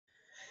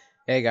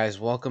Hey guys,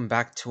 welcome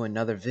back to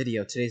another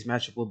video. Today's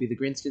matchup will be the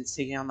Greenskins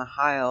taking on the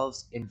High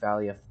Elves in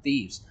Valley of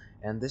Thieves.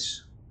 And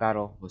this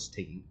battle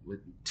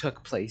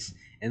took place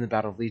in the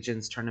Battle of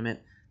Legions tournament,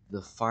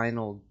 the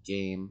final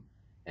game.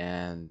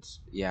 And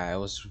yeah, it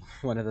was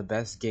one of the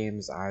best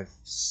games I've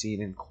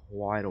seen in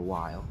quite a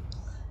while.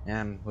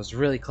 And was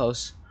really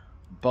close.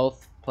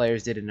 Both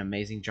players did an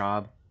amazing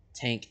job,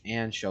 Tank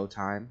and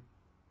Showtime.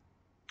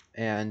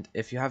 And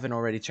if you haven't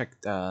already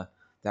checked that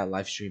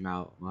live stream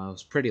out, well, it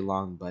was pretty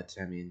long, but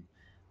I mean,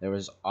 there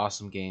was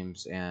awesome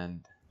games, and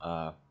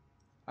I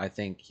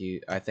thank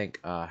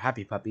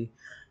Happy Puppy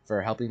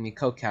for helping me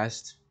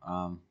co-cast.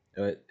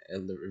 It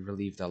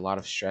relieved a lot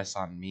of stress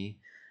on me,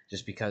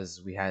 just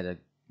because we had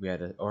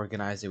to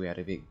organize it, we had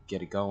to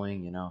get it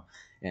going,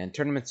 And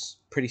tournaments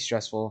pretty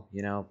stressful,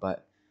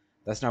 but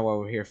that's not what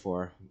we're here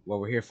for. What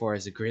we're here for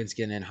is a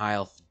Greenskin and High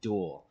Elf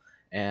duel,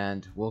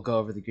 and we'll go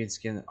over the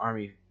Greenskin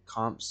army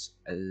comps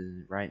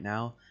right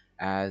now,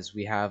 as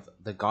we have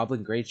the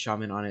Goblin Great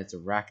Shaman on its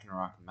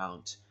Ragnarok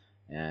mount,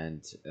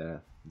 and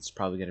it's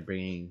probably going to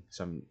bring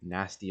some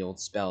nasty old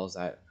spells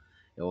that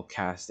it will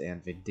cast,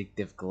 and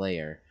Vindictive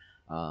Glare.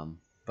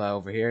 But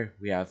over here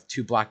we have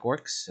two Black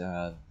Orcs,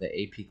 the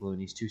AP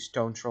Gloonies, two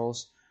Stone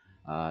Trolls,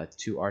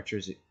 two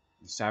Archers,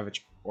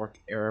 Savage Orc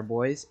Arrow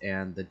Boys,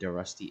 and the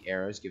Durusty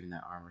Arrows, giving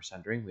that armor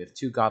sundering. We have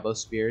two Gobbo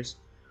Spears.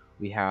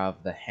 We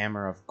have the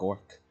Hammer of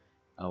Gork,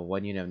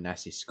 one unit of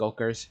Nasty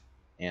Skulkers,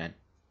 and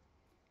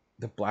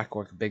the Black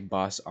Orc Big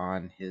Boss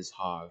on his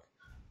Hog.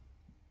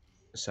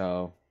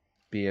 So,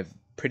 be a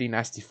pretty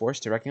nasty force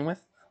to reckon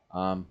with.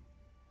 Um,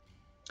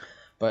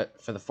 but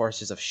for the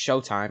forces of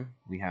Showtime,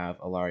 we have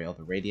Alariel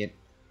the Radiant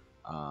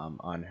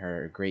on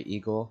her Great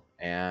Eagle,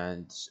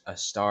 and a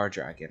Star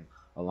Dragon,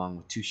 along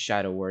with two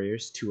Shadow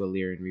Warriors, two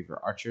Illyrian Reaver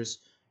Archers,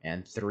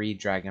 and three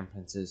Dragon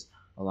Princes,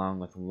 along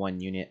with one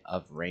unit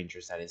of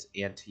Rangers that is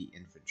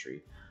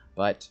anti-infantry.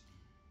 But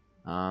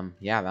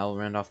yeah, that'll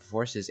round off the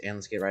forces, and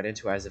let's get right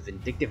into it, as a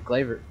Vindictive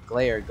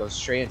Glare goes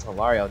straight into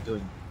Lariel,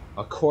 doing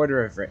a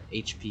quarter of her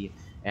HP,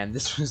 and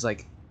this was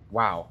like,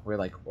 wow, we're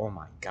like, oh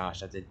my gosh,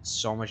 that did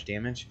so much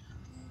damage.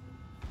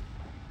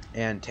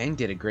 And Tang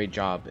did a great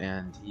job,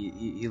 and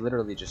he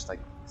literally just like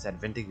said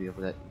Vindictive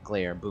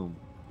Glare, boom,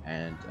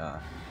 and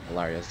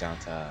Lariel's down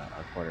to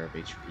a quarter of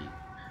HP.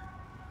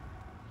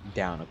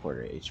 Down a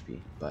quarter of HP.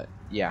 But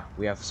yeah,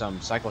 we have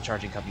some cycle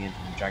charging coming in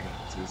from the Dragon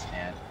Princes,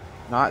 and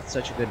not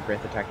such a good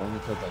breath attack, only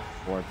killed like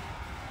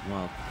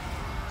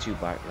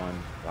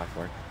one black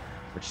orc,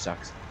 which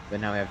sucks. But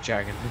now we have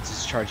Dragon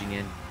Princes charging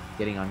in,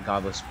 getting on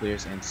Gobbo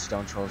Spears and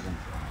Stone Trolls, and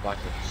Black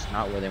Orcs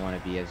not where they want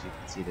to be. As you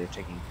can see, they're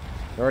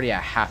already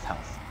at half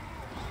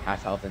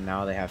health, and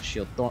now they have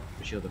Shield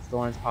of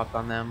Thorns popped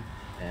on them,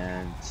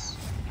 and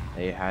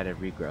they had a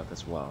regrowth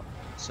as well.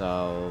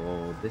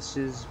 So this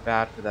is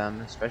bad for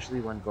them, especially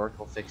when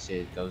Gorkle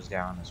Fixate goes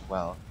down as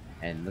well.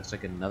 And looks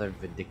like another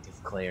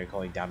Vindictive Glare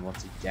going down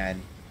once again,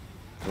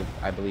 with,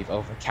 I believe,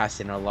 Overcast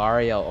and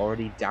Alariel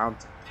already down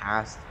to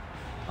past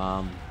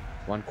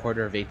one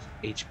quarter of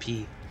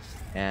HP.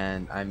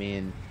 And I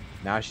mean,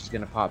 now she's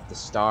gonna pop the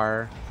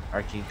Star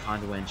Arcane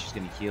Conduit, and she's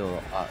gonna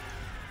heal up.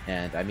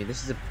 And I mean,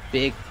 this is a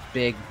big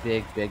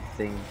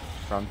thing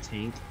from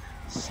Tank,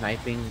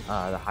 sniping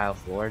the High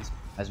Elf Lords,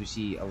 as we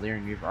see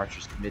Illyrian Reaver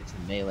Archers commit to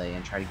melee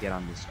and try to get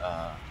on this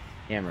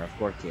Hammer of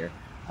Gork here.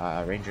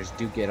 Rangers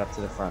do get up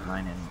to the front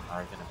line and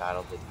are going to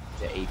battle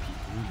the AP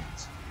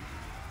Gloonies,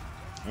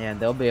 and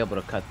they'll be able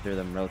to cut through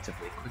them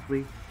relatively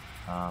quickly.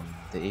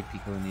 The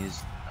AP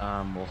Gloonies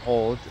will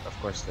hold, of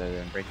course,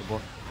 they're unbreakable,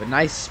 but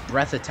nice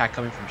breath attack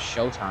coming from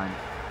Showtime,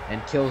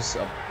 and kills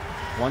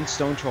one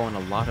Stone Troll and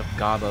a lot of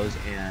Gobbos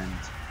and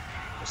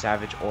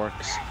Savage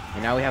Orcs.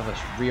 And now we have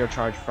a rear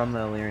charge from the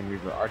Illyrian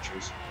Reaver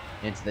Archers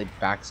into the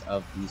backs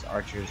of these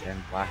Archers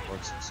and Black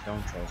Orcs and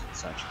Stone Trolls and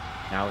such.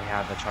 Now we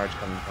have a charge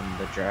coming from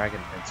the Dragon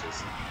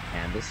Princes,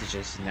 and this is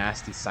just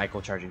nasty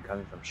cycle charging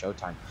coming from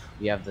Showtime.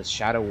 We have the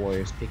Shadow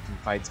Warriors picking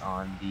fights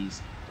on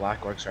these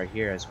Black Orcs right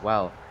here as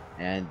well,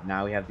 and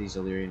now we have these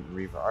Illyrian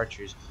Reaver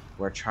Archers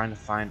who are trying to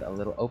find a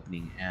little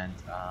opening, and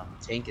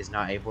Tank is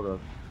not able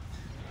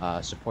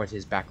to support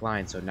his back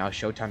line, so now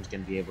Showtime's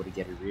going to be able to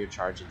get a rear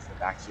charge into the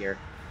back here.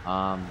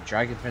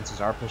 Dragon Princes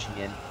are pushing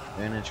in.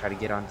 They're going to try to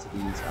get onto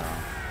these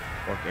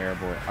Orc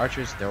Arrowboy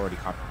Archers. They're already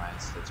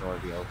compromised. It's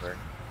already over.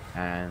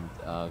 And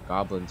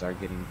Goblins are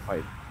getting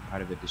quite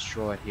a bit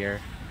destroyed here.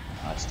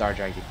 Star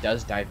Dragon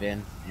does dive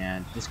in,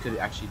 and this could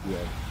actually be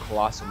a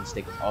colossal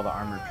mistake with all the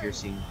armor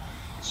piercing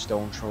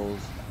Stone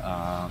Trolls,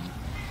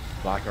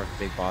 Black Orc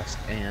Big Boss,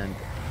 and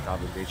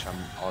Goblin Great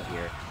Shaman all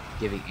here,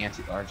 giving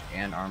anti-large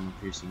and armor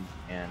piercing.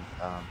 And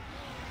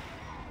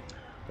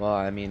well,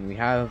 I mean, we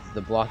have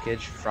the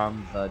blockage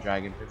from the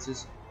Dragon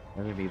Princes.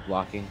 They're going to be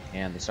blocking,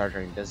 and the Star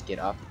Dragon does get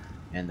up,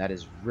 and that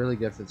is really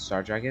good for the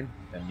Star Dragon.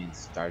 That means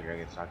Star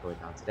Dragon's not going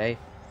down today.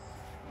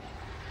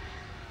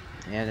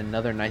 And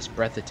another nice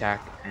breath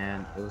attack,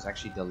 and it was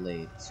actually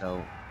delayed.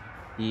 So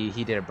he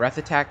did a breath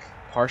attack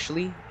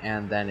partially,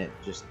 and then it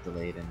just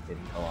delayed and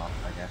didn't go off,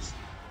 I guess.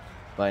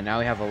 But now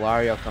we have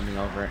Alariel coming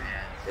over,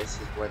 and this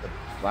is where the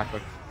Black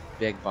Orc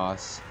Big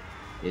Boss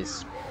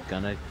is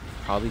gonna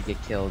probably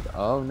get killed.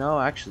 Oh no,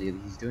 actually,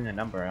 he's doing a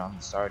number on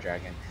the Star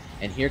Dragon.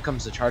 And here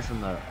comes the charge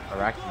from the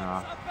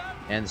Arachnarok.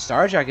 And the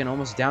Star Dragon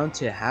almost down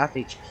to half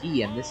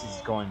HP, and this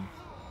is going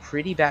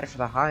pretty bad for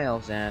the High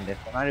Elves, and if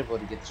they're not able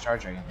to get the Star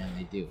Dragon, then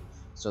they do.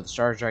 So the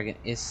Star Dragon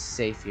is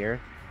safe here,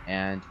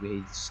 and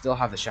we still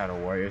have the Shadow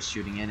Warriors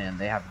shooting in, and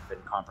they haven't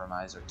been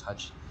compromised or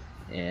touched.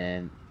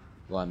 And,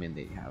 well, I mean,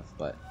 they have,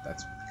 but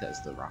that's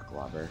because the Rock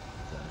Lobber,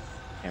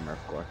 the Hammer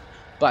of Gore.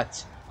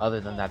 But, other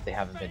than that, they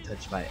haven't been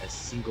touched by a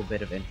single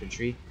bit of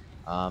infantry.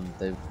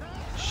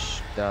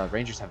 The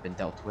Rangers have been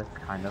dealt with,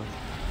 kind of,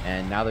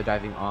 and now they're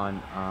diving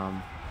on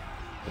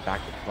the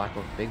Black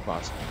Orc Big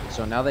Boss.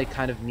 So now they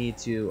kind of need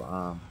to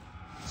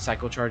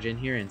cycle charge in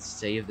here and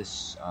save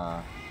this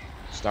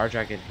Star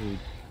Dragon who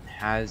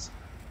has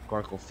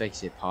Gorkle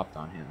Fix It popped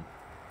on him.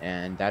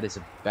 And that is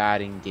a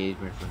bad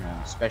engagement for him,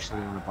 especially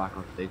when the Black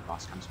Orc Big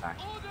Boss comes back,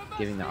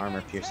 giving the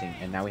armor piercing.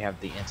 And now we have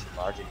the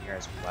anti-large in here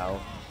as well.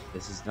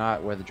 This is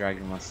not where the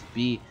dragon wants to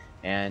be,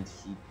 and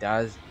he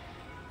does.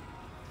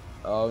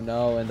 Oh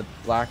no, and the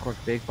Black Orc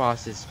Big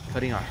Boss is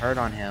putting a hurt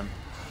on him,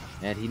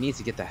 and he needs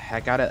to get the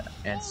heck out of it,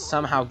 and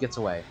somehow gets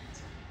away.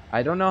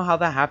 I don't know how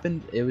that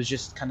happened. It was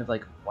just kind of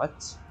like,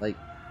 what? Like,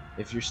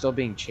 if you're still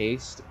being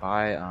chased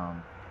by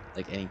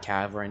like any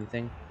cav or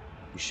anything,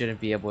 you shouldn't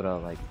be able to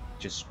like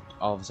just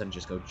all of a sudden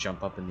just go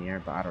jump up in the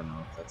air. But I don't know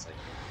if that's like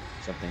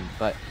something.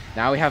 But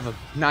now we have a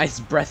nice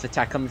breath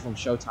attack coming from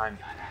Showtime,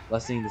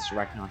 lessening this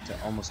Ragnarok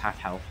to almost half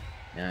health.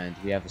 And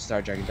we have the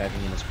Star Dragon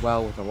diving in as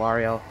well with a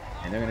Lariel,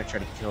 and they're going to try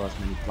to kill as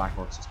many Black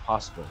Orcs as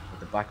possible. With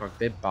the Black Orc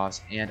Big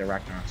Boss and a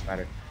Ragnarok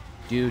Spider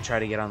do try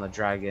to get on the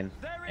dragon,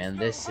 and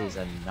this is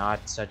a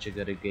not such a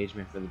good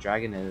engagement for the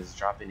dragon. It is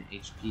dropping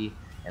HP,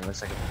 and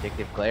looks like a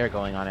Vindictive Glare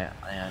going on it,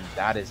 and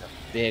that is a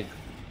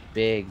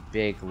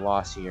big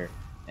loss here.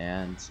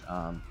 And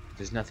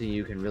there's nothing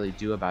you can really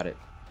do about it,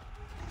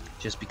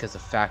 just because the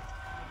fact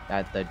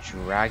that the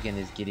dragon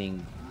is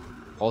getting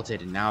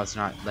halted, and now they're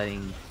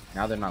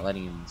not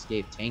letting him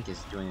escape. Tank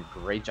is doing a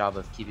great job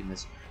of keeping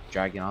this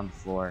dragon on the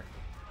floor,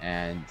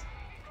 and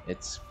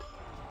it's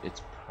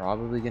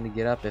probably going to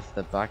get up if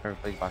the Black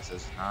Orc Big Boss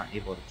is not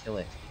able to kill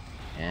it.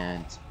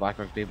 And Black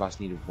Orc Big Boss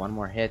needed one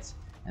more hit,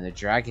 and the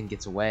dragon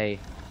gets away,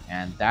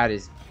 and that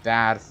is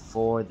bad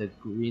for the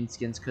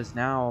Greenskins, because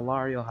now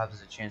Alariel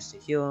has a chance to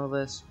heal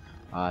this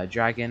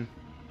dragon,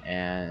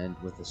 and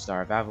with the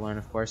Star of Avalon,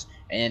 of course.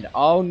 And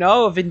oh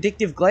no, a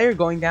Vindictive Glare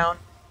going down,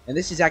 and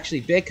this is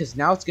actually big because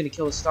now it's going to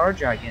kill a Star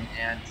Dragon,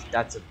 and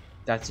that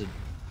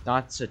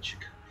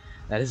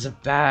is a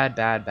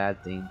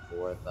bad thing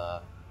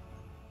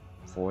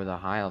for the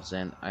High Elves.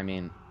 And I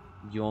mean,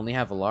 you only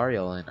have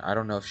Alariel, and I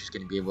don't know if she's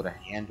going to be able to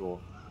handle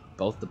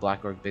both the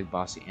Black Orc Big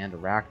Boss and a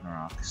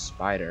Ragnarok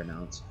Spider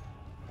mounts.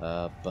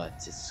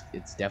 But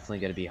it's definitely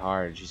going to be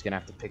hard. She's going to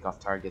have to pick off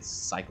targets,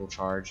 cycle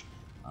charge.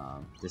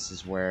 This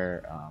is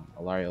where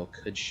Alariel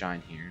could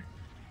shine here,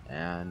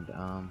 and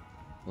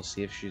we'll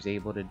see if she's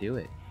able to do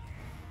it.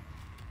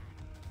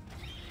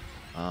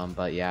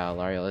 But yeah,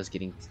 Alariel is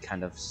getting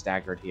kind of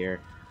staggered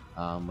here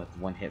with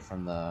one hit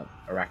from the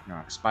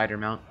Arachnarok Spider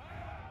mount.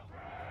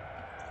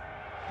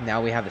 Now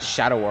we have the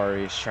Shadow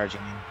Warriors charging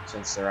in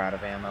since they're out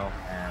of ammo,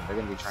 and they're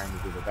going to be trying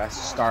to do their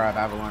best. Star of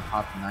Avalon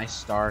popped a nice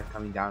star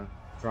coming down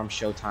from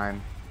Showtime,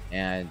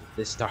 and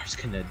this star's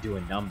going to do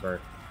a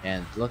number.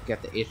 And look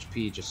at the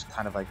HP just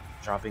kind of like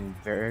dropping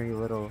very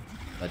little,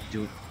 but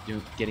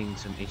getting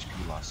some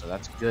HP loss. So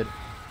that's good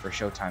for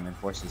Showtime and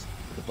Forces.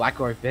 The Black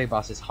Orc Big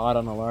Boss is hot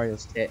on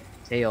Alariel's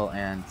tail,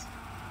 and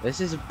this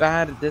is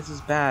bad. This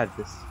is bad.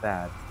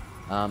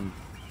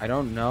 I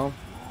don't know,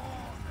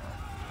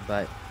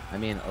 but I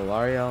mean,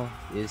 Alariel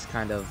is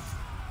kind of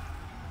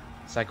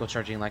cycle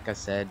charging, like I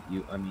said.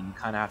 You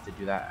kind of have to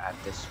do that at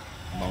this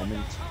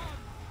moment,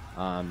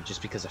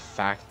 just because of the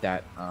fact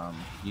that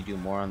you do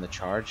more on the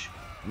charge.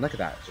 And look at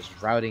that,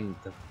 just routing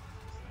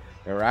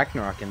the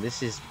Ragnarok, and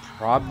this is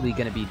probably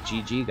going to be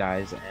GG,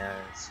 guys. And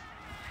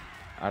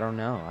I don't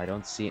know. I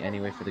don't see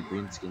any way for the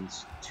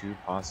Greenskins to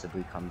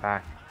possibly come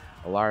back.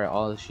 Alariel,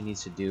 all she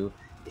needs to do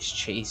is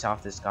chase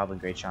off this Goblin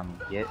Great Shaman,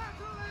 get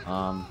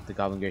the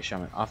Goblin Great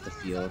Shaman off the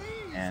field,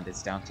 and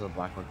it's down to the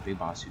Black Orc Big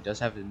Boss, who does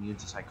have immune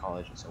to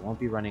psychology, so it won't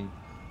be running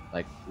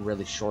like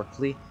really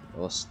shortly. It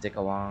will stick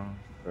along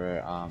for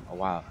a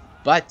while.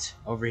 But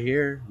over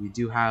here we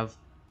do have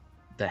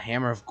the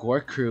Hammer of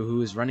Gore crew,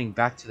 who is running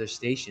back to their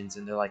stations,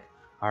 and they're like,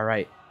 all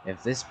right,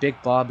 if this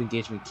big blob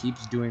engagement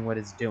keeps doing what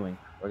it's doing,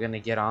 we're gonna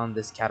get on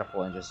this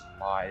catapult and just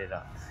light it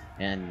up.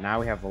 And now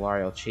we have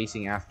Alariel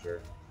chasing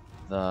after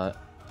the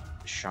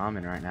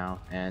shaman right now,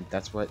 and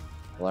that's what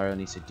Alariel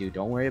needs to do.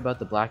 Don't worry about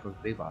the Black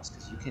Orc Big Boss,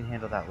 because you can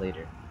handle that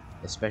later,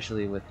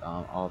 especially with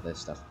all this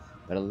stuff.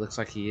 But it looks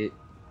like he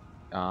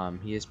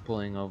is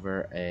pulling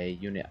over a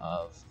unit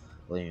of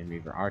Valyrian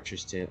Reaver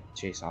archers to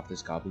chase off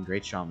this Goblin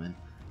Great Shaman,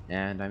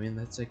 and I mean,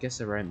 that's, I guess,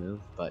 the right move.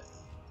 But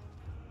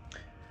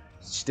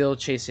still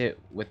chase it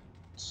with,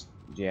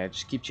 yeah,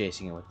 just keep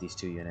chasing it with these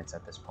two units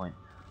at this point.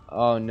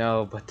 Oh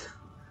no, but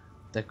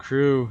the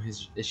crew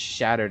is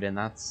shattered, and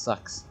that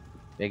sucks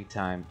big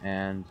time.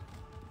 And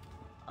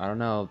I don't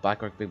know.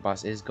 Blackrock Big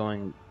Boss is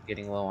getting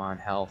low on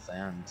health,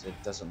 and it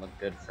doesn't look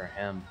good for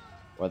him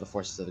or the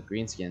forces of the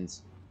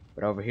Greenskins.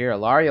 But over here,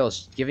 Ilario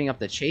is giving up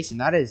the chase,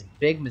 and that is a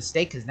big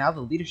mistake because now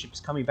the leadership is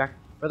coming back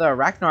for the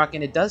Ragnarok,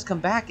 and it does come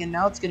back, and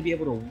now it's going to be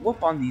able to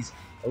whoop on these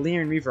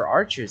Illyrian Reaver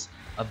archers.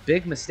 A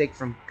big mistake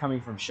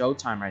coming from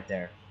Showtime right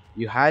there.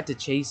 You had to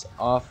chase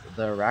off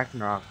the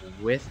Ragnarok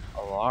with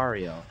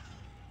Ilario,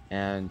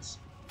 and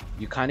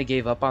you kind of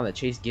gave up on the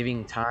chase,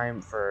 giving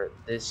time for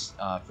this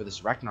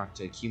Ragnarok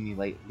to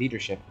accumulate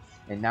leadership,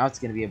 and now it's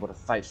going to be able to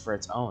fight for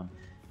its own.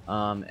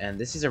 And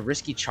this is a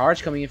risky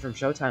charge coming in from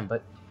Showtime,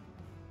 but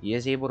he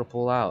is able to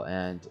pull out,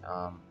 and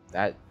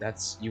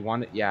that's you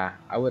want it. Yeah,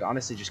 I would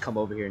honestly just come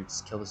over here and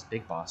just kill this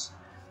big boss.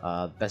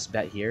 Best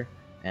bet here.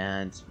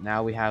 And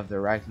now we have the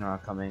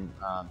Ragnarok coming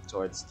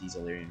towards these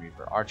Illyrian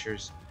Reaper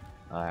archers,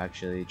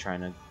 actually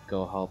trying to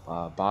go help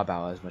Bob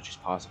out as much as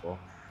possible.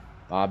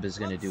 Bob is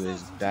going to do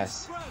his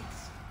best,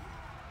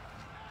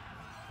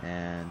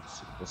 and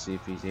we'll see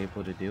if he's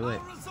able to do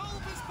it.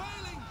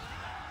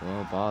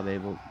 Will Bob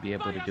be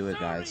able to do it,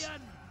 guys?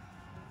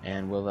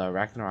 And will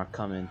Ragnarok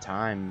come in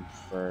time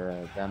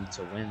for them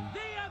to win?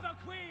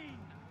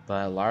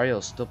 But Ilario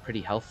is still pretty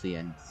healthy,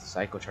 and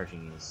Psycho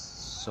Charging is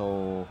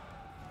so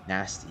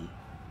nasty.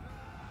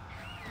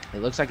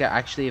 It looks like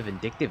actually a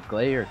Vindictive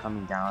Glare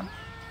coming down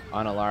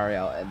on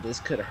Ilario, and this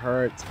could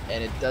hurt,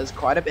 and it does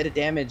quite a bit of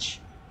damage.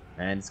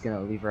 And it's going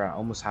to leave her at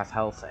almost half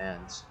health,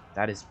 and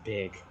that is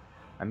big.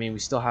 I mean, we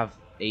still have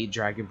 8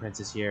 Dragon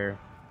Princes here,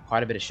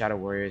 quite a bit of Shadow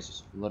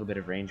Warriors, a little bit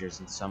of Rangers,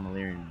 and some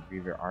Illyrian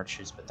Reaver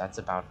Archers, but that's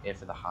about it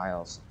for the high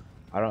elves.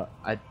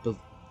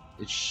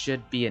 It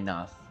should be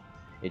enough.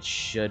 It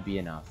should be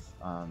enough.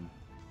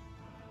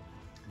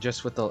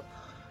 Just with the,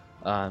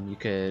 you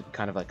could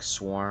kind of like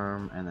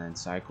Swarm and then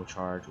Cycle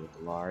Charge with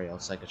Ilario,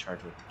 Psycho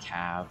Charge with the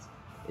Cav.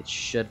 It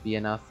should be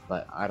enough,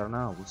 but I don't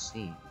know. We'll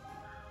see.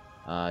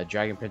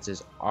 Dragon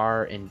Princes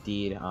are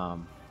indeed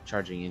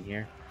charging in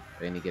here.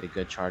 We're going to get a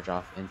good charge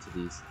off into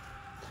these.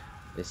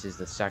 This is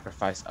the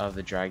sacrifice of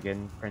the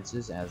Dragon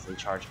Princes as they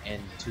charge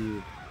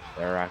into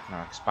the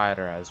Ragnarok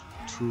Spider, as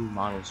 2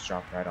 models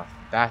drop right off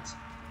the bat.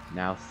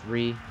 Now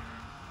 3.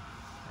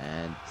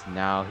 And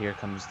now here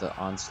comes the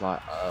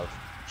onslaught of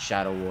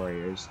Shadow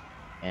Warriors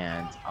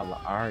and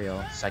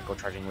Ilario Psycho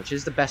Charging, which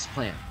is the best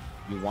plan.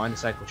 You want to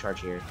Psycho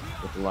Charge here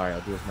with Ilario,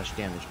 do as much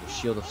damage, with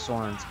Shield of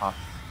Thorns off,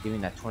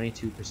 giving that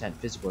 22%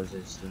 physical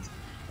resistance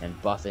and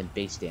buff and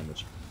base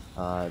damage.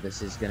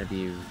 This is going to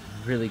be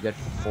really good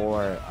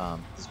for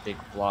this big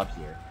blob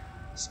here,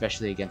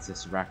 especially against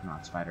this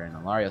Ragnarok Spider. And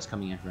Ilario's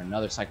coming in for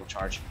another Cycle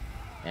Charge,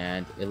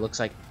 and it looks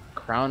like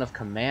Crown of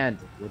Command,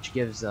 which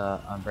gives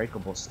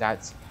unbreakable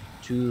stats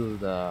to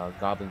the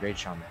Goblin Great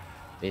Shaman.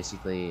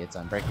 Basically, it's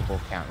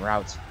unbreakable, can't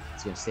route.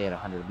 It's going to stay at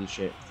 100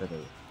 leadership for the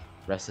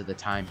rest of the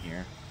time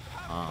here,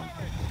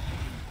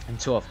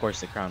 until of course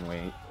the crown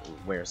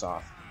wears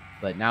off.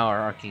 But now our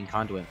Arcane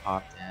Conduit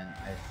popped, and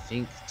I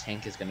think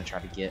Tank is going to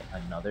try to get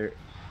another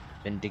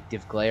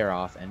Vindictive Glare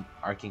off, and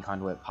Arcane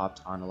Conduit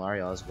popped on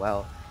Ilario as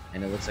well.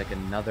 And it looks like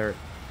another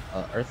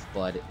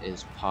Earthblood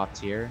is popped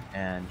here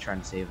and trying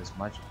to save as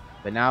much.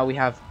 But now we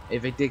have a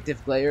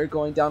Vindictive Glare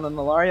going down on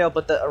Ilario,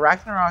 but the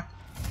Ragnarok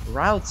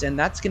routes, and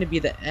that's going to be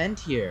the end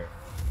here.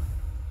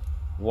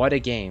 What a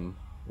game.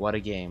 What a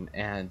game.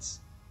 And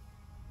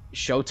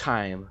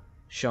Showtime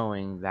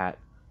showing that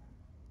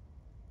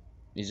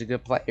he's a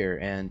good player,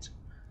 and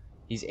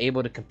he's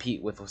able to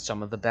compete with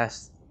some of the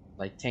best,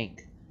 like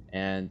Tank.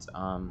 And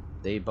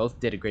they both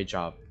did a great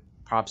job.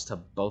 Props to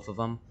both of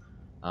them.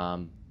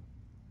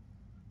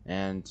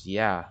 And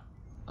yeah,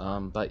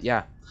 but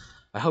yeah,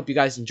 I hope you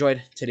guys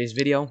enjoyed today's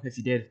video. If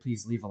you did,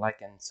 please leave a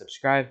like and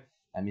subscribe.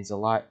 That means a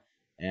lot.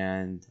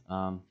 And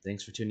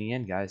thanks for tuning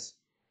in, guys.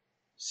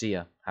 See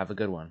ya. Have a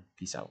good one.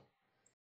 Peace out.